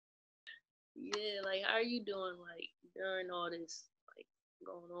Yeah, like how are you doing like during all this like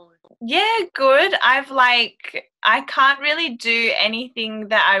going on? Yeah, good. I can't really do anything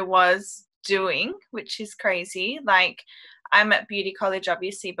that I was doing, which is crazy. Like, I'm at beauty college,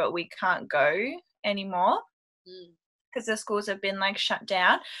 obviously, but we can't go anymore Mm. because the schools have been like shut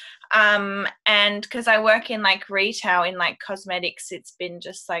down. And because I work in like retail in like cosmetics, it's been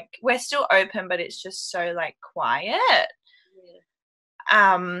just like we're still open, but it's just so like quiet.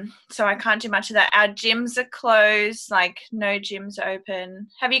 Yeah. So I can't do much of that. Our gyms are closed, like no gyms are open.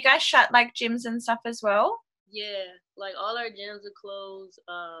 Have you guys shut like gyms and stuff as well? Yeah. Like all our gyms are closed,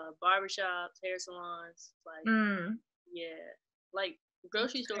 barbershops, hair salons, like Mm, yeah. Like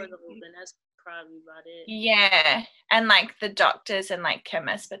grocery that's stores are crazy. open. That's probably about it. Yeah, and like the doctors and like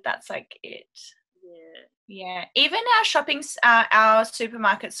chemists, but that's like it. Yeah. Yeah, even our our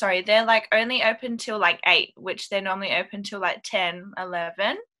supermarkets, sorry, they're like only open till like 8, which they're normally open till like 10,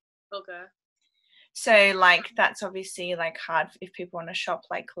 11. Okay. So like that's obviously like hard if people want to shop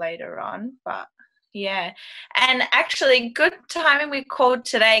like later on, but yeah. And actually good timing we called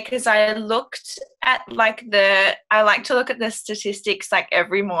today because I looked at like I like to look at the statistics like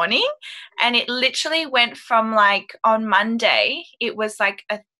every morning, and it literally went from like on Monday it was like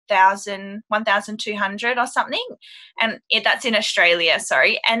 1,200 or something, and that's in Australia,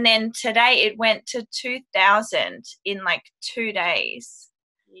 sorry, and then today it went to 2,000 in like 2 days.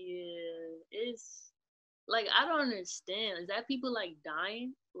 Yeah. It's like I don't understand. Is that people like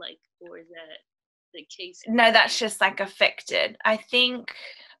dying? Like or is that the cases? No, that's just like affected. I think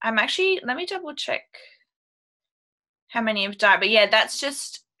I'm actually, let me double check how many have died. But yeah, that's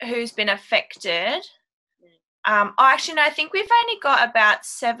just who's been affected. Mm. Oh, actually, no, I think we've only got about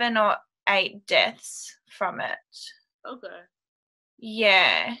 7 or 8 deaths from it. Okay.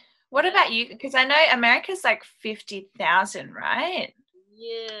 Yeah. What That, about you? Because I know America's like 50,000, right?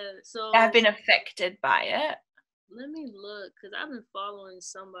 yeah. That have So been affected by it. let me look because I've been following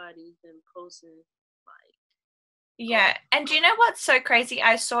somebody who's been posting like, oh, Yeah. And do you know what's so crazy?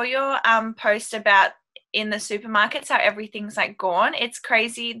 I saw your post about in the supermarkets how everything's like gone. It's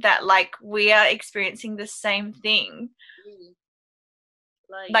crazy that like we are experiencing the same thing. really,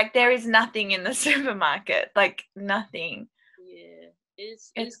 like, Like there is nothing in the supermarket. Like nothing. yeah,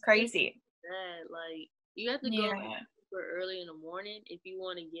 It's it's really crazy. bad. Like, you have to go like Yeah. super early in the morning if you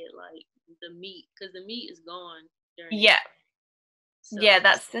want to get like the meat because the meat is gone during the Yeah. day. So, Yeah,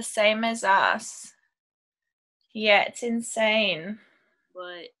 that's the same as us. Yeah, it's insane.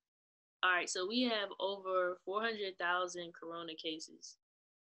 but all right, so we have over 400,000 corona cases,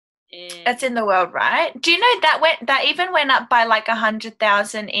 That's and in the world, right? Do you know that even went up by like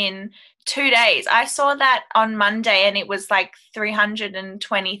 100,000 in 2 days? I saw that on Monday and it was like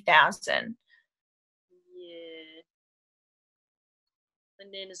 320,000. yeah,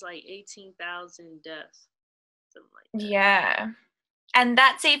 and then it's like 18,000 deaths, something like that. Yeah. And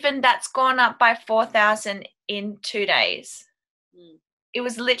that's gone up by 4,000 in 2 days. Mm. It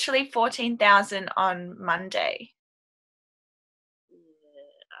was literally 14,000 on Monday. Yeah,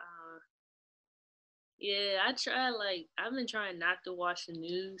 yeah, I try like I've been trying not to watch the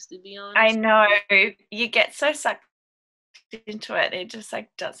news to be I honest. know you get so sucked into it. It just like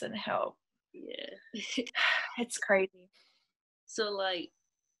doesn't help. Yeah. It's crazy. So like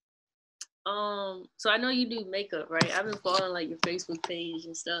so I know you do makeup, right? I've been following like your Facebook page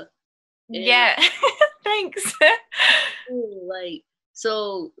and stuff. And Yeah. Thanks. like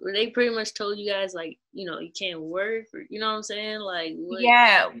so they pretty much told you guys like, you can't work or you know what I'm saying? Like what.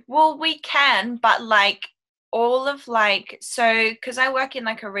 Yeah, well, we can, but like all of like, so because I work in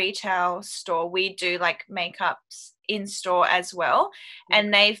like a retail store, we do like makeups in store as well.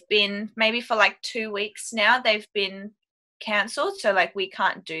 And they've been maybe for like 2 weeks now, they've been cancelled. So like we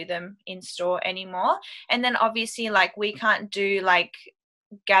can't do them in store anymore. And then obviously, like, we can't do like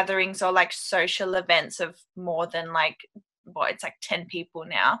gatherings or like social events of more than like it's like 10 people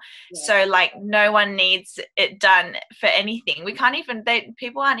now, Yeah. so like no one needs it done for anything. We can't even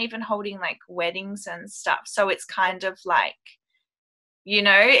people aren't even holding like weddings and stuff, so it's kind of like,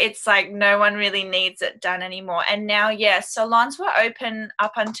 it's like no one really needs it done anymore. And now, yeah, salons were open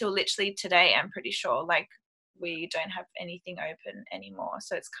up until literally today, I'm pretty sure. Like we don't have anything open anymore,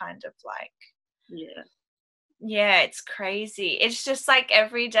 so it's kind of like, Yeah. yeah, it's crazy. It's just like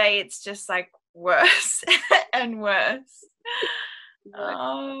every day it's just like worse and worse. Right.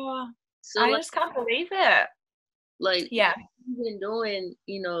 Oh, So I like just can't believe it. what Yeah. you been doing,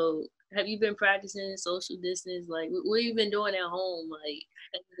 have you been practicing social distance? Like what you been doing at home? Like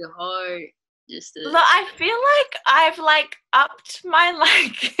is it hard? just Look, to. I feel like I've like upped my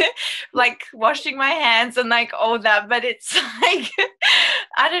like like washing my hands and like all that, but it's like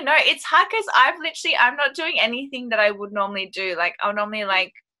I don't know. It's hard because I'm not doing anything that I would normally do. Like I'll normally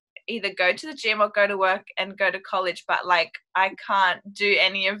like either go to the gym or go to work and go to college, but like I can't do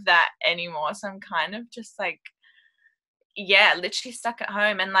any of that anymore. So I'm kind of just yeah, literally stuck at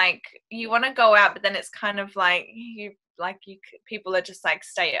home. And like you want to go out, but then it's kind of like people are just like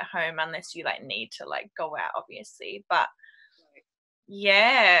stay at home unless you like need to like go out, obviously. But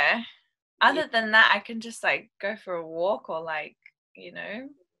yeah, Yeah, other than that, I can just like go for a walk or like, you know.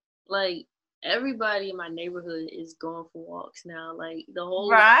 like everybody in my neighborhood is going for walks now. Like the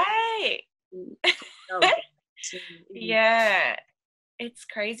whole Right. out. Yeah, it's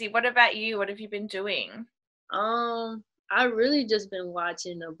crazy. What about you? What have you been doing? I really just been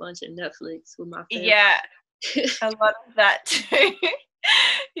watching a bunch of Netflix with my family. Yeah, a lot of that too.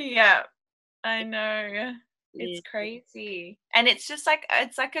 Yeah, I know. It's Yeah, crazy. And it's just like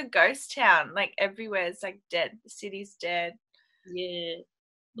it's like a ghost town. Like everywhere is like dead. The city's dead. yeah.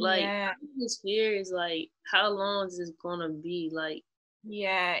 Like Yeah. my biggest fear is like, how long is this gonna be? Like,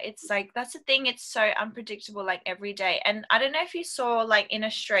 Yeah, it's like that's the thing, it's so unpredictable like every day. And I don't know if you saw like in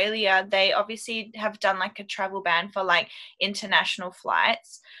Australia, they obviously have done like a travel ban for like international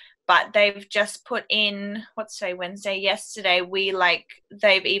flights, but they've just put in what's today, Wednesday, yesterday,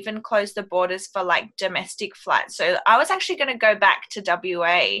 they've even closed the borders for like domestic flights. So I was actually going to go back to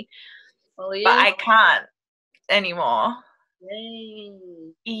WA, oh but yeah, I can't anymore.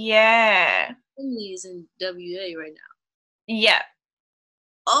 dang. Yeah. Family is in WA right now. Yeah.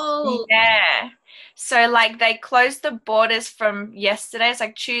 Oh, Yeah. So like they closed the borders from yesterday. It's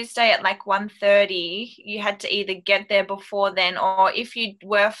like Tuesday at like 1:30. You had to either get there before then, or if you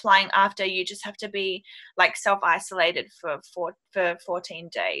were flying after, you just have to be like self-isolated for 14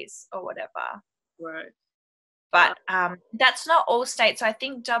 days or whatever. right. Wow. But that's not all states. So I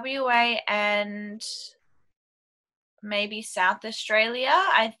think WA and maybe South Australia,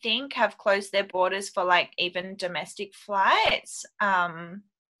 I think, have closed their borders for like even domestic flights.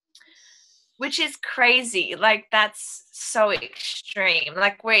 Which is crazy. Like that's so extreme.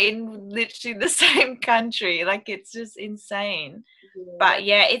 Like we're in literally the same country. Like it's just insane. Yeah, But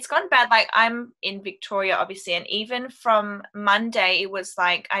yeah, it's gone bad. Like I'm in Victoria, obviously, and even from Monday, it was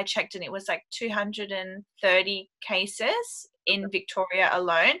like I checked and it was like 230 cases in Victoria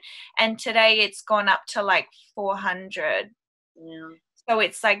alone, and today it's gone up to like 400. yeah. So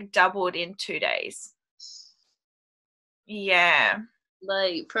it's like doubled in 2 days. Yeah.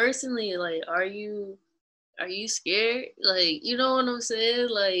 Like personally, like, are you scared? Like, you know what I'm saying?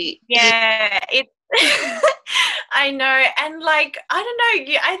 Like, Yeah, it I know. And like, I don't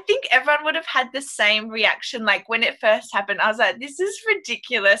know, I think everyone would have had the same reaction. Like when it first happened, I was like, this is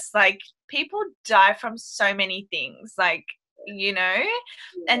ridiculous. Like people die from so many things, like, you know?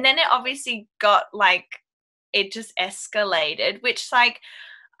 yeah, And then it obviously got like it just escalated, which like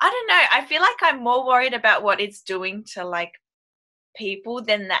I don't know. I feel like I'm more worried about what it's doing to like people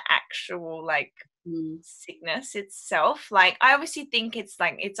than the actual like mm, sickness itself. Like I obviously think it's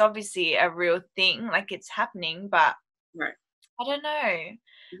like it's obviously a real thing, like it's happening, but right. I don't know.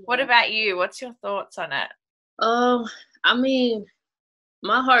 What Yeah. about you? What's your thoughts on it? Um, I mean,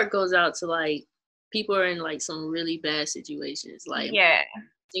 my heart goes out to like people are in like some really bad situations, like Yeah,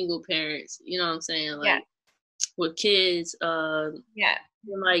 single parents. You know what I'm saying? yeah, Like with kids, yeah,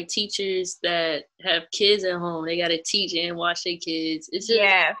 and, like teachers that have kids at home, they gotta teach and watch their kids. It's just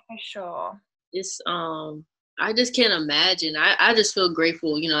yeah, for sure. it's I just can't imagine. I just feel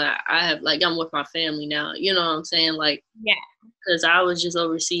grateful, you know, I have like I'm with my family now. You know what I'm saying? Like Yeah, because I was just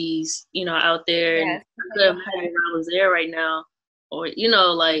overseas, you know, out there, and yeah, I so couldn't you're imagine home. if I was there right now, or you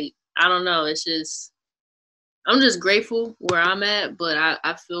know, like I don't know. It's just I'm just grateful where I'm at, but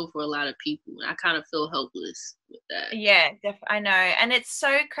I feel for a lot of people, and I kind of feel helpless with that. Yeah, I know. And it's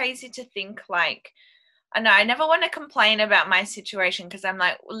so crazy to think like I know I never want to complain about my situation because I'm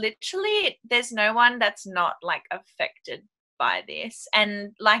like literally there's no one that's not like affected by this.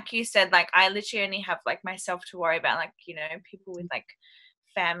 And like you said, like I literally only have like myself to worry about, like, you know, people with like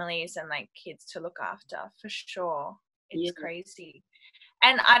families and like kids to look after for sure. It's Yeah, crazy.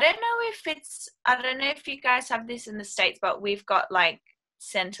 And I don't know if you guys have this in the States, but we've got like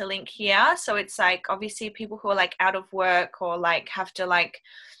Centrelink here. So it's like obviously people who are like out of work or like have to like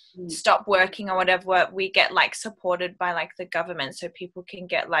mm, stop working or whatever, we get like supported by like the government so people can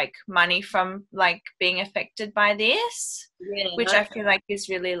get like money from like being affected by this, yeah, which I feel like is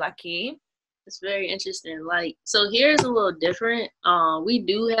really lucky. it's very interesting. Like, so here's a little different. We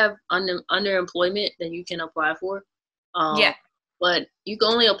do have underemployment that you can apply for. Um, Yeah. but you can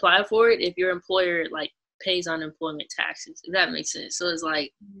only apply for it if your employer like pays unemployment taxes, if that makes sense. So it's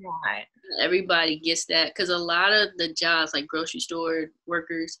like Right. everybody gets that, because a lot of the jobs like grocery store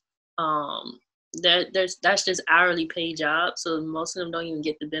workers, that's just hourly paid jobs, so most of them don't even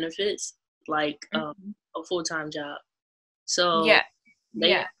get the benefits like a full-time job. So Yeah. they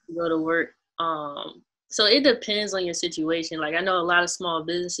Yeah. have to go to work. So it depends on your situation. Like I know a lot of small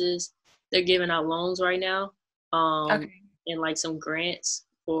businesses, they're giving out loans right now, Okay. and like some grants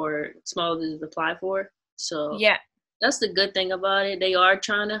for small businesses to apply for. So Yeah. that's the good thing about it. They are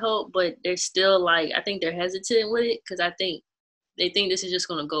trying to help, but they're still like, I think they're hesitant with it because I think they think this is just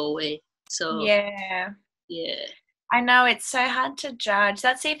gonna go away. So Yeah. yeah. I know it's so hard to judge.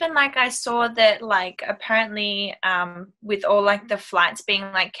 That's even like I saw that like apparently with all like the flights being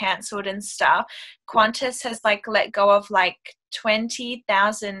like cancelled and stuff, Qantas has like let go of like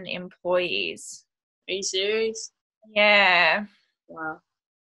 20,000 employees. Are you serious? Yeah, Wow.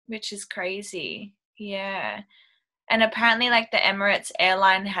 which is crazy. Yeah. And apparently like the Emirates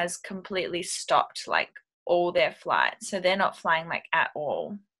airline has completely stopped like all their flights. So they're not flying like at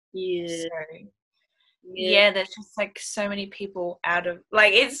all. Yeah. So Yeah. yeah, there's just like so many people out of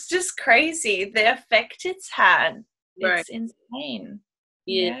like it's just crazy the effect it's had. Right. It's insane.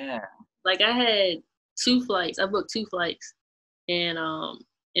 Yeah. Yeah. Like I had two flights. I booked two flights and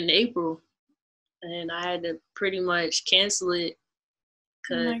in April, and I had to pretty much cancel it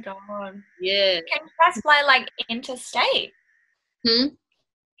Oh because my god. yeah. Can you guys fly like interstate? Hmm?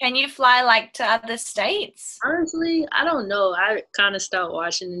 Can you fly like to other states? Honestly, I don't know. I kind of stopped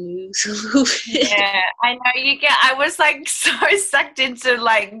watching the news a little bit. Yeah, I know you get. I was like so sucked into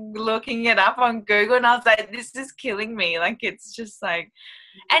like looking it up on Google, and I was like, "This is killing me." Like, it's just like,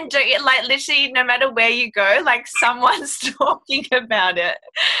 and don't you like literally no matter where you go, like someone's talking about it.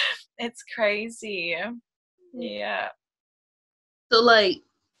 It's crazy. Yeah. So like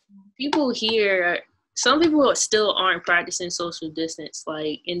people here, some people still aren't practicing social distance.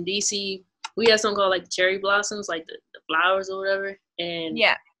 Like in DC, we have something called like cherry blossoms, like the flowers or whatever, and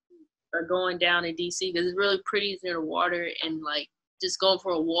Yeah. are going down in DC because it's really pretty near the water and like just going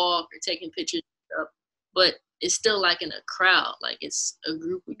for a walk or taking pictures and stuff. But it's still like in a crowd, like it's a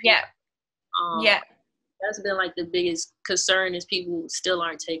group of people. Yeah. Yeah. That's been like the biggest concern is people still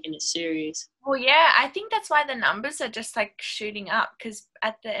aren't taking it serious. Well, yeah, I think that's why the numbers are just like shooting up because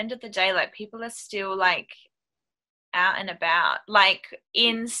at the end of the day, like people are still like out and about. Like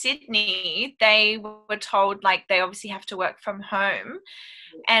in Sydney, they were told like they obviously have to work from home.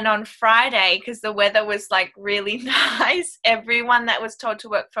 And on Friday, because the weather was like really nice, everyone that was told to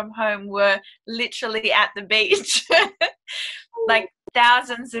work from home were literally at the beach. Like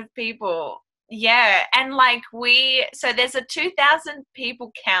thousands of people. Yeah. And like so there's a 2,000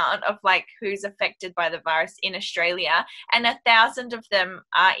 people count of like who's affected by the virus in Australia, and 1,000 of them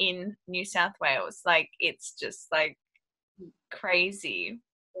are in New South Wales. Like it's just like crazy.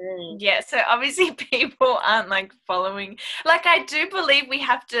 Yeah, so obviously people aren't like following. Like I do believe we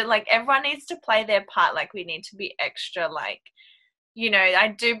have to like everyone needs to play their part. Like we need to be extra like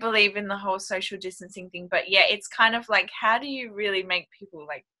I do believe in the whole social distancing thing, but yeah, it's kind of like how do you really make people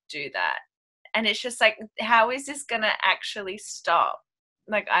like do that? And it's just like how is this going to actually stop?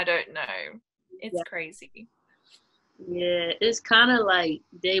 Like I don't know. It's crazy. Yeah, it's kind of like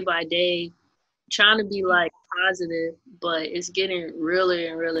day by day, trying to be like positive, but it's getting realer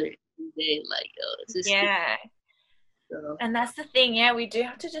and realer every day. Like, it's just Yeah. so. And that's the thing. Yeah, we do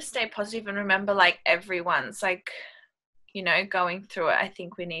have to just stay positive and remember like everyone's like, going through it. I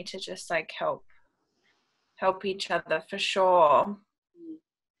think we need to just like help each other for sure.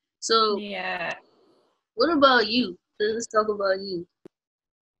 So, Yeah. what about you? Let's talk about you.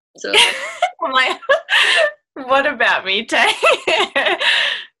 So, I'm like, what about me, Tay? I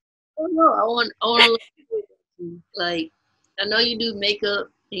don't know. I want to like. I know you do makeup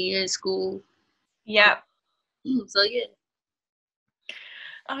and you're in school. Yep. So yeah.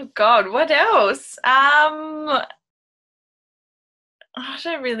 Oh God, what else? I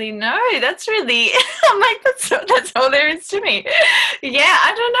don't really know. That's really, I'm like, that's all there is to me. Yeah,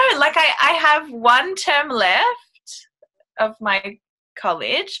 I don't know. Like I have one term left of my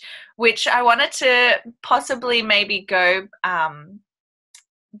college, which I wanted to possibly maybe go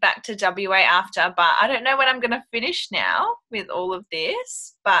back to WA after, but I don't know when I'm going to finish now with all of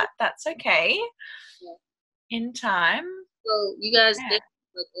this, but that's okay in time. So you guys Yeah. did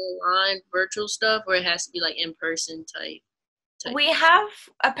like online virtual stuff, or it has to be like in person type? We have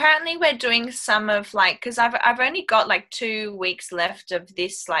apparently we're doing some of like because I've only got like 2 weeks left of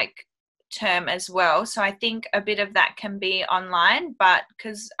this like term as well, so I think a bit of that can be online. But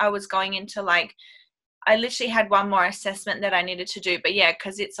because I was going into like I literally had one more assessment that I needed to do, but yeah,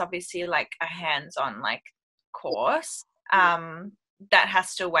 because it's obviously like a hands-on like course, that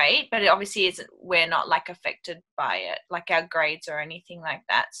has to wait, but it obviously isn't, we're not like affected by it, like our grades or anything like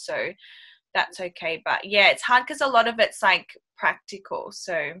that, so that's okay. But yeah, it's hard because a lot of it's like practical,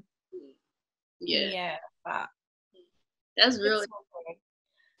 so yeah, but that's really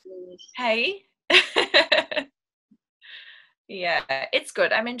hey. Yeah, it's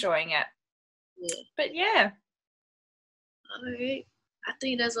good. I'm enjoying it. Yeah. But yeah. All right. I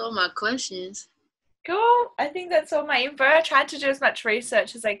think that's all my questions. Cool. I think that's all my info. I tried to do as much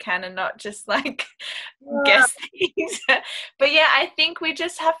research as I can and not just like guess things. But yeah, I think we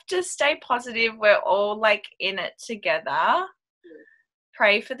just have to stay positive. We're all like in it together.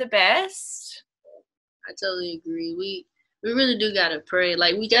 Pray for the best. I totally agree. We really do gotta pray.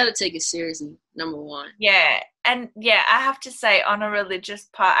 Like, we gotta take it seriously, number one. Yeah. And yeah, I have to say, on a religious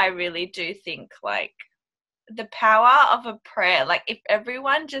part, I really do think like the power of a prayer, like if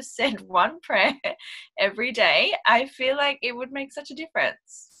everyone just said one prayer every day, I feel like it would make such a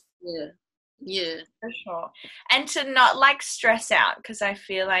difference. Yeah, for sure. And to not like stress out, because I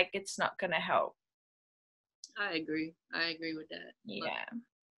feel like it's not going to help. I agree with that. Yeah,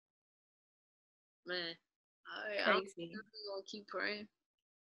 but, man, all right, crazy. I'm gonna keep praying.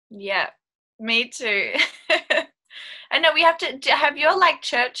 Yeah, me too. I know we have to have your like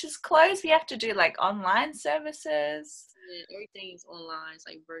churches closed. We have to do like online services. Yeah, everything's online. It's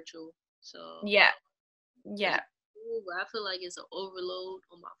like virtual. So yeah. But I feel like it's an overload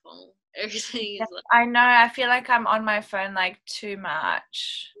on my phone. Everything is like, I know. I feel like I'm on my phone like too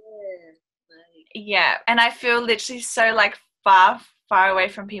much. Yeah, and I feel literally so like far away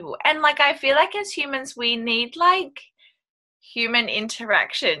from people. And like I feel like as humans we need like human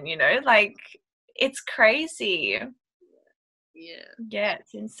interaction, you know? Like it's crazy. Yeah,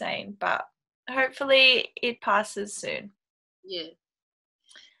 it's insane, but hopefully it passes soon. Yeah.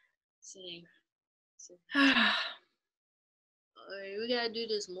 Same. All right, we gotta do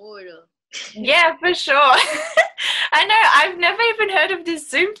this more though. Yeah, for sure. I know, I've never even heard of this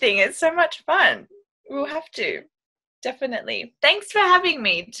Zoom thing. It's so much fun. We'll have to. Definitely. Thanks for having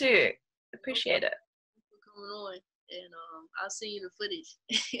me too. Appreciate it. Thanks for coming on, and I'll send you the footage.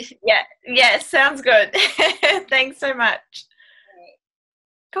 Yeah, sounds good. Thanks so much. All right.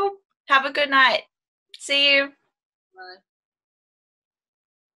 Cool. Have a good night. See you. Bye.